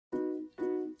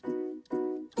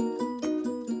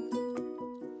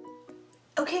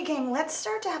Okay, gang, let's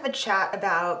start to have a chat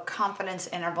about confidence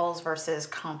intervals versus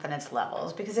confidence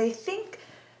levels because I think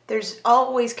there's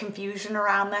always confusion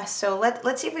around this. So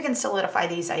let's see if we can solidify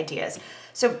these ideas.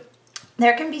 So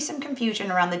there can be some confusion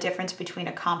around the difference between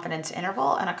a confidence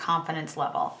interval and a confidence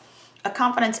level. A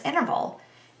confidence interval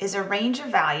is a range of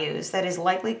values that is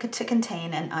likely to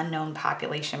contain an unknown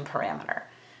population parameter.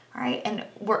 All right, and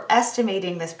we're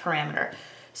estimating this parameter.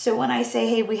 So when I say,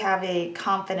 hey, we have a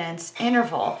confidence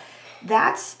interval,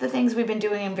 that's the things we've been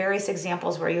doing in various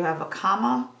examples where you have a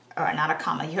comma, or not a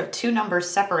comma, you have two numbers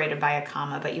separated by a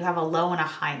comma, but you have a low and a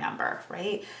high number,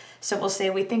 right? So we'll say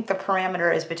we think the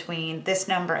parameter is between this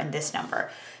number and this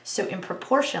number. So in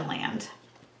proportion land,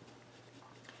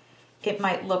 it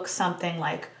might look something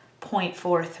like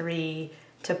 0.43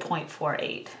 to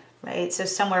 0.48, right? So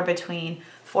somewhere between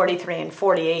 43 and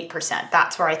 48%.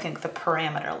 That's where I think the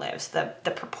parameter lives, the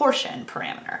proportion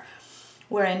parameter.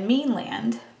 Where in mean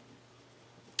land,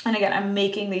 and again, I'm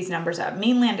making these numbers up.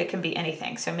 Mean land, it can be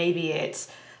anything. So maybe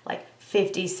it's like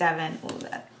 57. Ooh,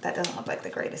 that doesn't look like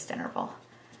the greatest interval.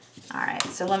 All right,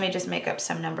 so let me just make up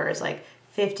some numbers like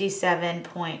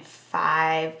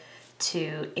 57.5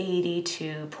 to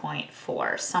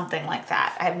 82.4, something like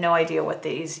that. I have no idea what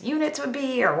these units would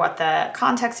be or what the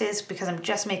context is because I'm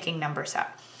just making numbers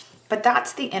up. But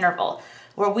that's the interval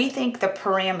where we think the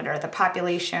parameter, the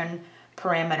population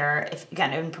parameter, if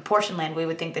again in proportion land, we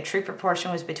would think the true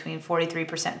proportion was between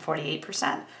 43% and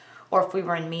 48%, or if we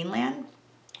were in mean land,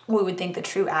 we would think the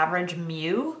true average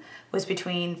mu was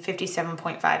between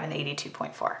 57.5 and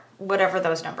 82.4, whatever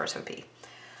those numbers would be.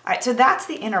 All right, so that's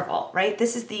the interval, right?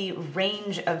 This is the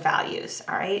range of values,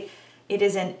 all right? It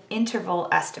is an interval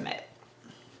estimate.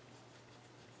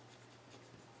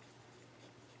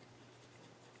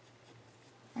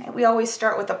 Right, we always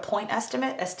start with a point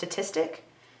estimate, a statistic,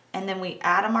 and then we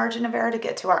add a margin of error to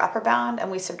get to our upper bound, and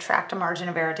we subtract a margin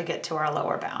of error to get to our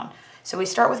lower bound. So we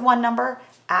start with one number,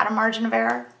 add a margin of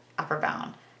error, upper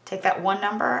bound. Take that one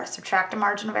number, subtract a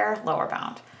margin of error, lower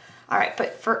bound. All right,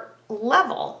 but for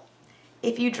level,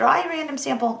 if you draw a random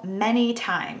sample many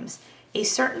times, a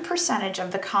certain percentage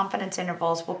of the confidence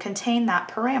intervals will contain that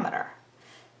parameter.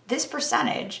 This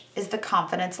percentage is the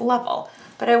confidence level,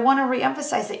 but I want to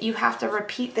reemphasize that you have to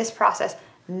repeat this process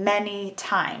many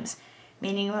times,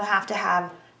 meaning you have to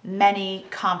have many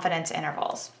confidence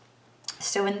intervals.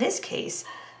 So in this case,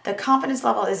 the confidence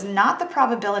level is not the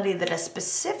probability that a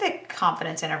specific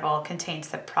confidence interval contains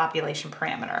the population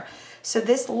parameter. So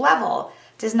this level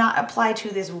does not apply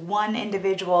to this one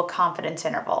individual confidence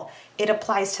interval. It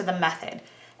applies to the method.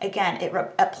 Again, it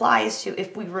applies to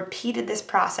if we repeated this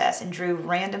process and drew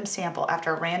random sample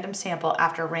after random sample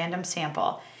after random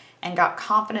sample and got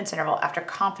confidence interval after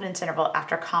confidence interval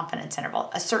after confidence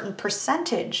interval. A certain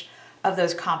percentage of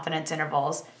those confidence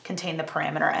intervals contain the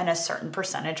parameter and a certain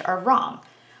percentage are wrong.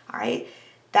 All right,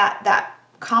 that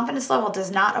confidence level does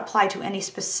not apply to any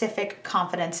specific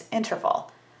confidence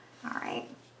interval. All right,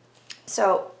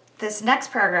 so this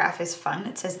next paragraph is fun.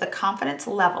 It says the confidence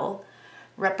level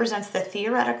represents the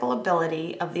theoretical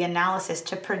ability of the analysis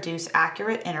to produce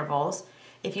accurate intervals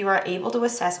if you are able to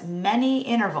assess many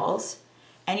intervals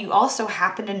and you also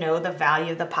happen to know the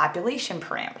value of the population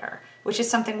parameter, which is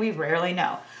something we rarely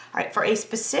know. All right, for a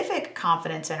specific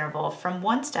confidence interval from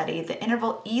one study, the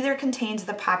interval either contains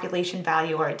the population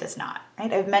value or it does not.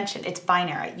 Right? I've mentioned it's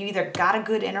binary. You either got a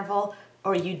good interval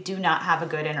or you do not have a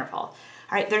good interval. All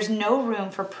right, there's no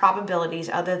room for probabilities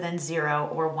other than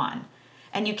 0 or 1.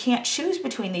 And you can't choose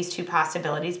between these two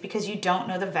possibilities because you don't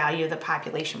know the value of the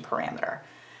population parameter.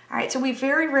 All right, so we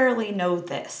very rarely know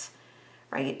this.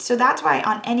 Right? So that's why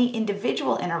on any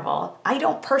individual interval, I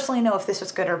don't personally know if this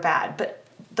was good or bad, but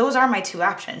those are my two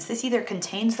options. This either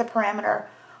contains the parameter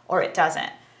or it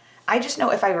doesn't. I just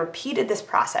know if I repeated this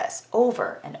process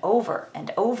over and over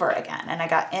and over again, and I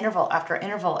got interval after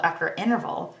interval after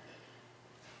interval,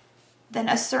 then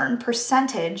a certain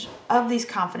percentage of these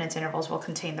confidence intervals will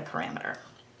contain the parameter.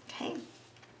 Okay?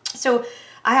 So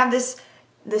I have this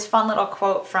fun little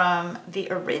quote from the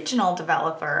original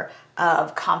developer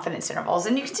of confidence intervals.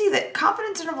 And you can see that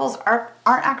confidence intervals aren't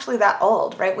actually that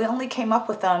old, right? We only came up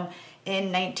with them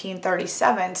in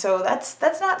 1937, so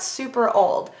that's not super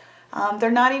old.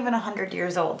 They're not even 100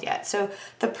 years old yet. So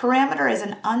the parameter is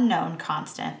an unknown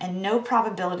constant and no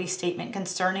probability statement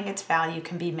concerning its value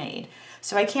can be made.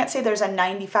 So I can't say there's a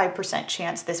 95%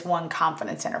 chance this one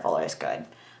confidence interval is good.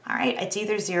 All right, it's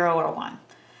either 0 or 1.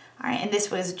 All right, and this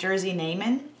was Jerzy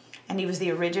Neyman, and he was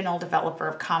the original developer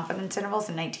of confidence intervals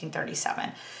in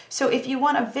 1937. So if you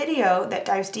want a video that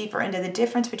dives deeper into the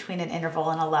difference between an interval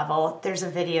and a level, there's a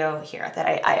video here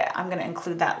that I'm going to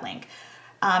include that link.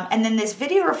 And then this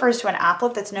video refers to an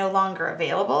applet that's no longer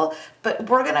available, but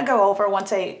we're gonna go over,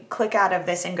 once I click out of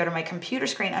this and go to my computer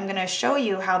screen, I'm gonna show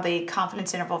you how the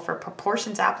confidence interval for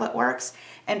proportions applet works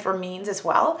and for means as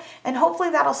well. And hopefully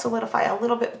that'll solidify a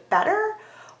little bit better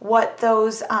what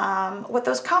those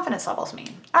confidence levels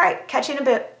mean. All right, catch you in a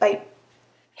bit, bye.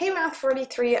 Hey Math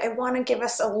 43, I want to give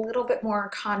us a little bit more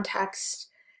context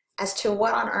as to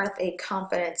what on earth a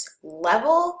confidence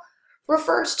level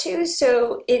refers to.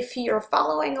 So if you're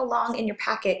following along in your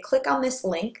packet, click on this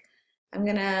link. I'm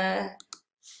gonna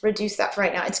reduce that for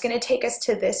right now. It's gonna take us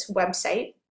to this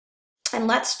website. And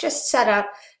let's just set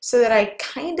up so that I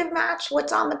kind of match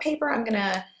what's on the paper. I'm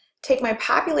gonna take my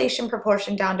population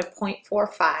proportion down to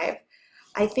 0.45.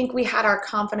 I think we had our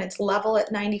confidence level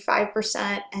at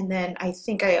 95%, and then I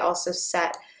think I also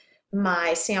set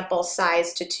my sample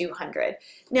size to 200.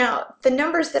 Now, the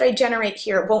numbers that I generate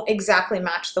here won't exactly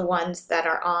match the ones that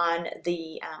are on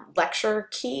the lecture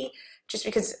key, just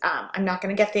because I'm not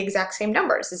going to get the exact same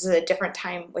numbers. This is a different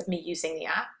time with me using the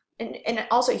app. And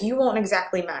also, you won't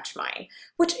exactly match mine,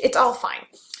 which it's all fine.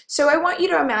 So I want you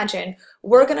to imagine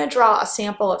we're going to draw a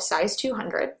sample of size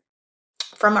 200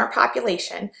 from our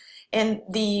population. And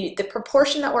the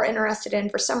proportion that we're interested in,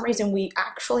 for some reason, we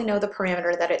actually know the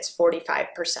parameter that it's 45%.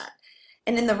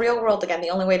 And in the real world, again,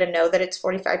 the only way to know that it's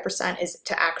 45% is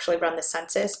to actually run the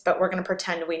census, but we're going to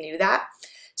pretend we knew that.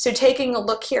 So taking a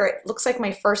look here, it looks like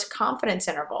my first confidence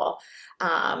interval,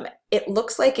 it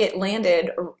looks like it landed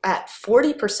at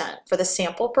 40% for the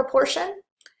sample proportion,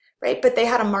 right? But they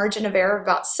had a margin of error of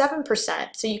about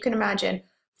 7%. So you can imagine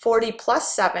 40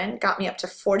 plus 7 got me up to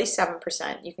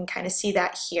 47%. You can kind of see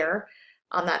that here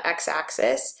on that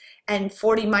x-axis. And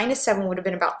 40 minus 7 would have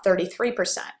been about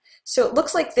 33%. So it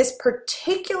looks like this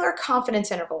particular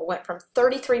confidence interval went from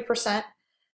 33%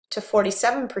 to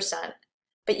 47%,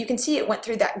 but you can see it went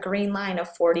through that green line of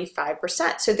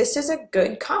 45%. So this is a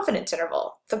good confidence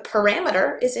interval. The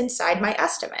parameter is inside my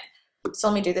estimate. So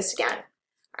let me do this again,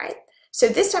 all right? So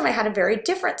this time I had a very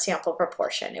different sample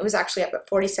proportion. It was actually up at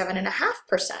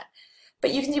 47.5%.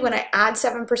 But you can see when I add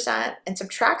 7% and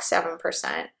subtract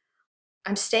 7%,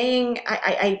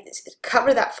 I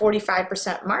cover that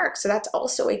 45% mark, so that's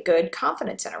also a good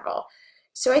confidence interval.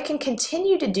 So I can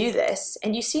continue to do this,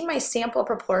 and you see my sample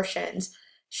proportions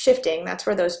shifting, that's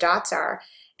where those dots are,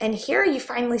 and here you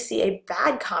finally see a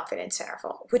bad confidence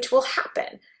interval, which will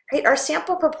happen, right? Our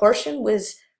sample proportion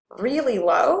was really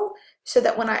low, so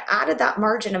that when I added that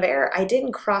margin of error, I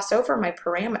didn't cross over my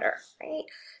parameter, right?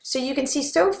 So you can see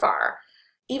so far,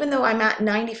 even though I'm at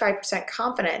 95%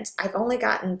 confidence, I've only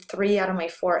gotten 3 out of my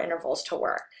 4 intervals to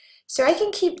work. So I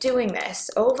can keep doing this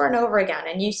over and over again,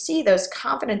 and you see those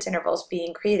confidence intervals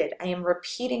being created. I am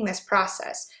repeating this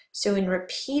process. So in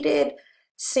repeated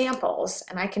samples,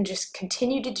 and I can just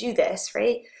continue to do this,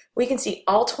 right? We can see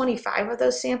all 25 of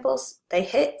those samples, they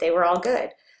hit, they were all good,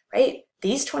 right?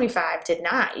 These 25 did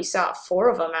not. You saw 4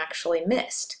 of them actually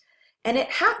missed. And it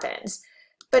happens.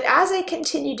 But as I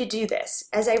continue to do this,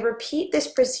 as I repeat this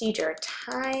procedure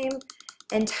time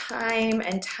and time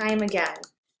and time again,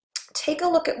 take a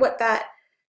look at what that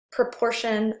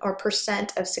proportion or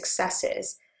percent of success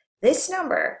is. This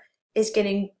number is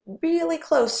getting really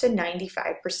close to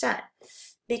 95%.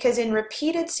 Because in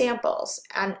repeated samples,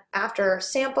 and after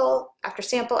sample, after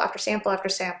sample, after sample, after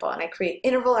sample, and I create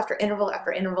interval after interval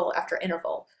after interval after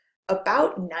interval,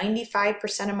 about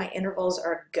 95% of my intervals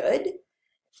are good,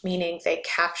 meaning they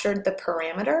captured the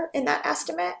parameter in that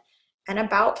estimate, and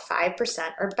about 5%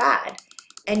 are bad.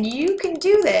 And you can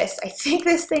do this. I think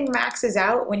this thing maxes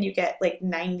out when you get like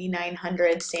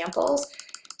 9,900 samples.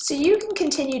 So you can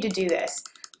continue to do this.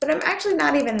 But I'm actually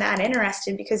not even that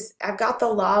interested because I've got the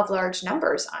law of large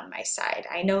numbers on my side.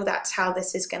 I know that's how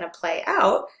this is going to play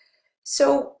out.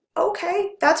 So,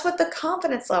 okay, that's what the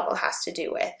confidence level has to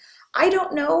do with. I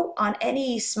don't know on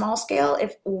any small scale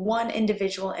if one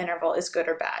individual interval is good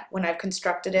or bad when I've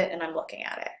constructed it and I'm looking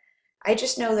at it. I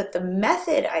just know that the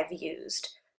method I've used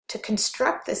to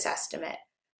construct this estimate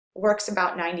works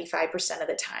about 95% of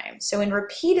the time. So in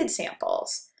repeated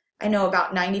samples, I know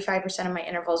about 95% of my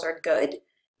intervals are good,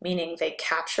 meaning they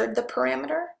captured the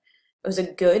parameter. It was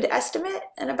a good estimate,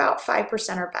 and about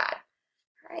 5% are bad.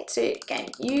 All right, so again,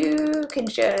 you can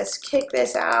just kick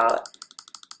this out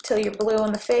till you're blue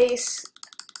in the face.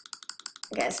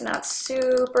 Again, it's not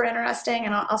super interesting,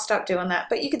 and I'll stop doing that,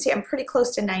 but you can see I'm pretty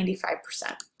close to 95%.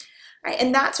 All right,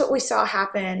 and that's what we saw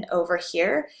happen over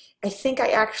here. I think I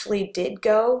actually did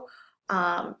go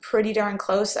pretty darn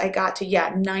close. I got to,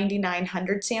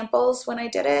 9,900 samples when I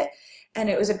did it, and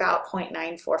it was about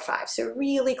 0.945, so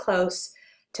really close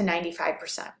to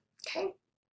 95%, okay?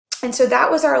 And so that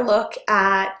was our look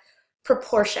at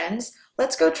proportions.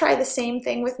 Let's go try the same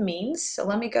thing with means. So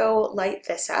let me go light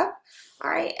this up.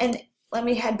 All right, and let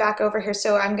me head back over here.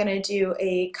 So I'm gonna do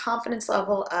a confidence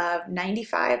level of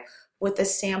 95 with a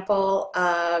sample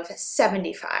of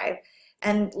 75.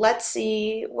 And let's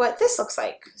see what this looks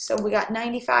like. So we got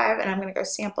 95 and I'm gonna go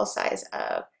sample size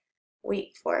of,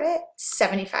 wait for it,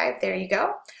 75, there you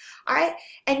go. All right,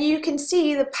 and you can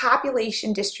see the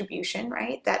population distribution,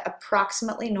 right? That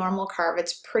approximately normal curve,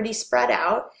 it's pretty spread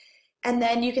out. And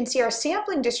then you can see our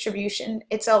sampling distribution,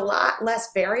 it's a lot less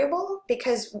variable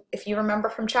because if you remember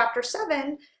from chapter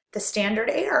 7, the standard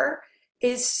error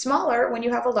is smaller when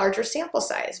you have a larger sample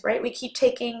size, right? We keep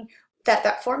taking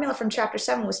that formula from chapter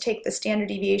 7 was take the standard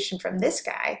deviation from this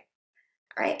guy,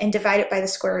 right, and divide it by the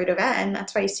square root of n.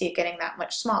 That's why you see it getting that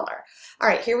much smaller. All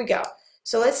right, here we go.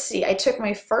 So let's see, I took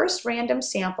my first random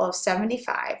sample of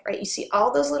 75, right? You see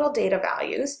all those little data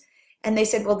values. And they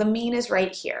said, well, the mean is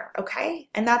right here, okay?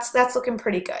 And that's looking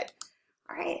pretty good,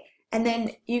 all right? And then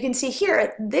you can see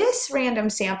here, this random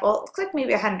sample, looks like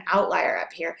maybe I had an outlier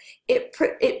up here.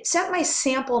 It sent my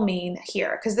sample mean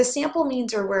here, because the sample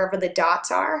means are wherever the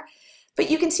dots are. But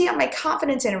you can see on my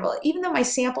confidence interval, even though my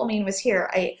sample mean was here,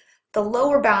 the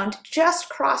lower bound just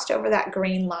crossed over that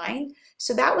green line.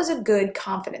 So that was a good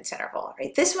confidence interval,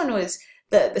 right? This one was,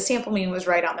 the sample mean was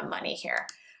right on the money here.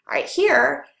 All right,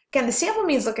 here, again, the sample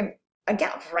mean is looking,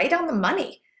 again, right on the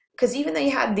money, because even though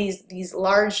you had these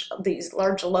large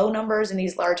low numbers and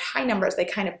these large high numbers, they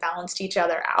kind of balanced each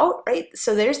other out, right?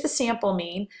 So there's the sample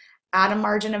mean, add a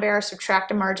margin of error,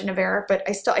 subtract a margin of error, but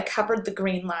I covered the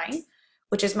green line,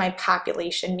 which is my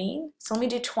population mean. So let me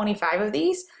do 25 of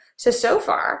these. So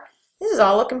far, this is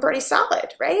all looking pretty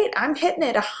solid, right? I'm hitting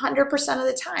it 100% of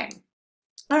the time.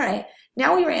 All right,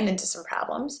 now we ran into some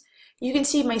problems. You can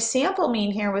see my sample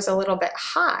mean here was a little bit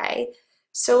high.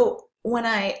 So when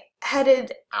I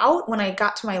headed out, when I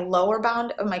got to my lower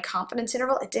bound of my confidence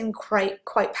interval, it didn't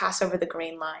quite pass over the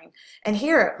green line. And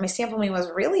here, my sample mean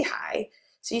was really high.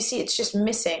 So you see it's just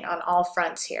missing on all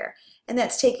fronts here. And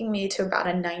that's taking me to about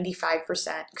a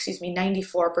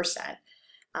 94%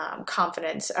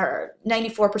 confidence, or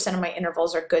 94% of my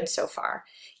intervals are good so far.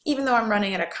 Even though I'm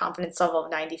running at a confidence level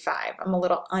of 95, I'm a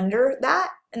little under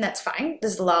that, and that's fine.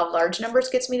 This law of large numbers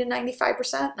gets me to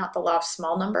 95%, not the law of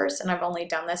small numbers, and I've only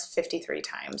done this 53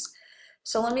 times.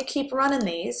 So let me keep running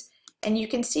these, and you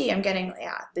can see I'm getting,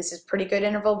 yeah, this is pretty good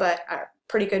interval, but a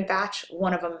pretty good batch,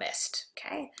 one of them missed,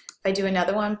 okay? If I do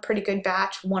another one, pretty good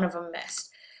batch, one of them missed.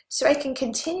 So I can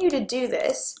continue to do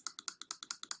this,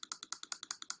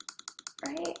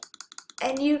 right?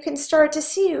 And you can start to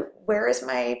see where is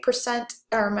my percent,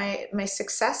 or my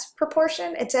success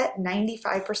proportion. It's at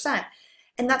 95%.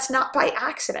 And that's not by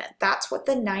accident. That's what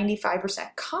the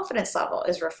 95% confidence level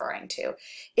is referring to.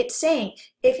 It's saying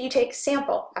if you take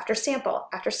sample after sample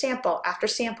after sample after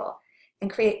sample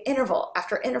and create interval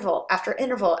after interval after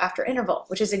interval after interval,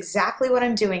 which is exactly what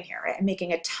I'm doing here, right? I'm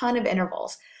making a ton of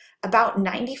intervals. About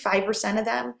 95% of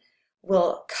them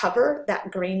will cover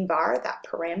that green bar, that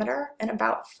parameter, and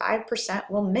about 5%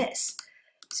 will miss.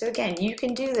 So again, you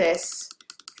can do this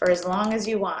for as long as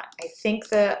you want. I think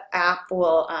the app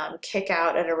will kick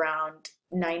out at around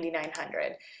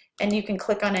 9,900. And you can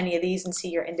click on any of these and see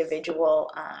your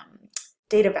individual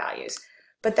data values.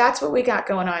 But that's what we got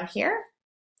going on here.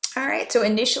 All right, so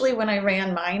initially when I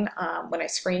ran mine, when I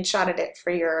screenshotted it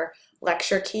for your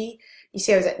lecture key, you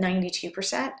see I was at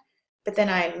 92%. But then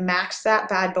I maxed that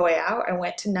bad boy out. I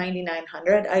went to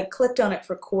 9,900. I clicked on it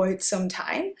for quite some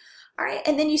time. All right,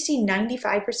 and then you see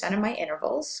 95% of my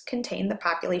intervals contain the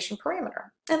population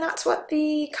parameter. And that's what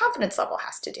the confidence level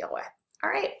has to deal with. All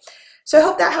right, so I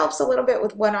hope that helps a little bit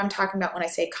with what I'm talking about when I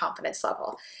say confidence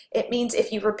level. It means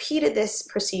if you repeated this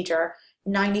procedure,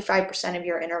 95% of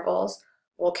your intervals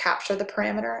will capture the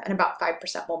parameter and about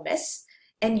 5% will miss.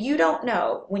 And you don't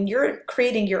know, when you're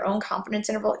creating your own confidence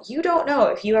interval, you don't know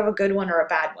if you have a good one or a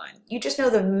bad one. You just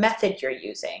know the method you're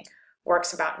using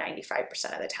works about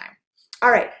 95% of the time.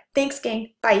 All right, thanks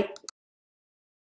gang, bye.